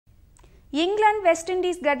England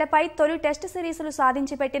West Indies గడ్డపై తొలి test సిరీస్లు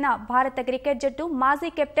సాధించి పెట్టిన భారత క్రికెట్ జట్టు మాజీ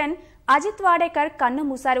కెప్టెన్ అజిత్ వాడేకర్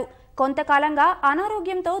కన్నుమూశారు. కొంతకాలంగా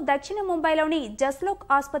అనారోగ్యంతో దక్షిణ ముంబైలోని జస్లోక్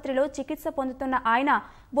ఆసుపత్రిలో చికిత్స పొందుతున్న ఆయన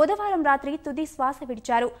బుధవారం రాత్రి తుది శ్వాస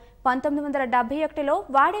విడిచారు. 1971లో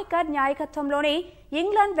వాడేకర్ నాయకత్వంలోనే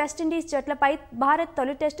ఇంగ్లాండ్ వెస్టిండీస్ జట్లపై భారత్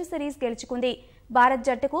తొలి టెస్టు సిరీస్ గెలుచుకుంది. భారత్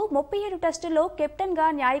జట్టుకు 37 టెస్టుల్లో కెప్టెన్ గా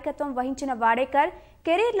నాయకత్వం వహించిన వాడేకర్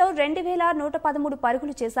కెరీర్లో 2113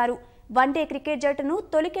 పరుగులు చేశారు. వన్డే క్రికెట్ జట్టును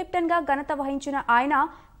తొలి కెప్టెన్ గా ఘనత వహించిన ఆయన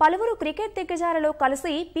పలువురు క్రికెట్ దిగ్గజాలలో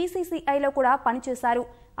కలిసి పీసీసీఐలో కూడా పనిచేశారు.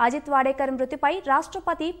 అజిత్ వాడేకర్ మృతిపై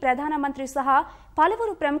రాష్ట్రపతి, ప్రధానమంత్రి సహా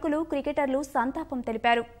పలువురు ప్రముఖులు, క్రికెటర్లు సంతాపం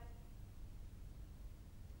తెలిపారు.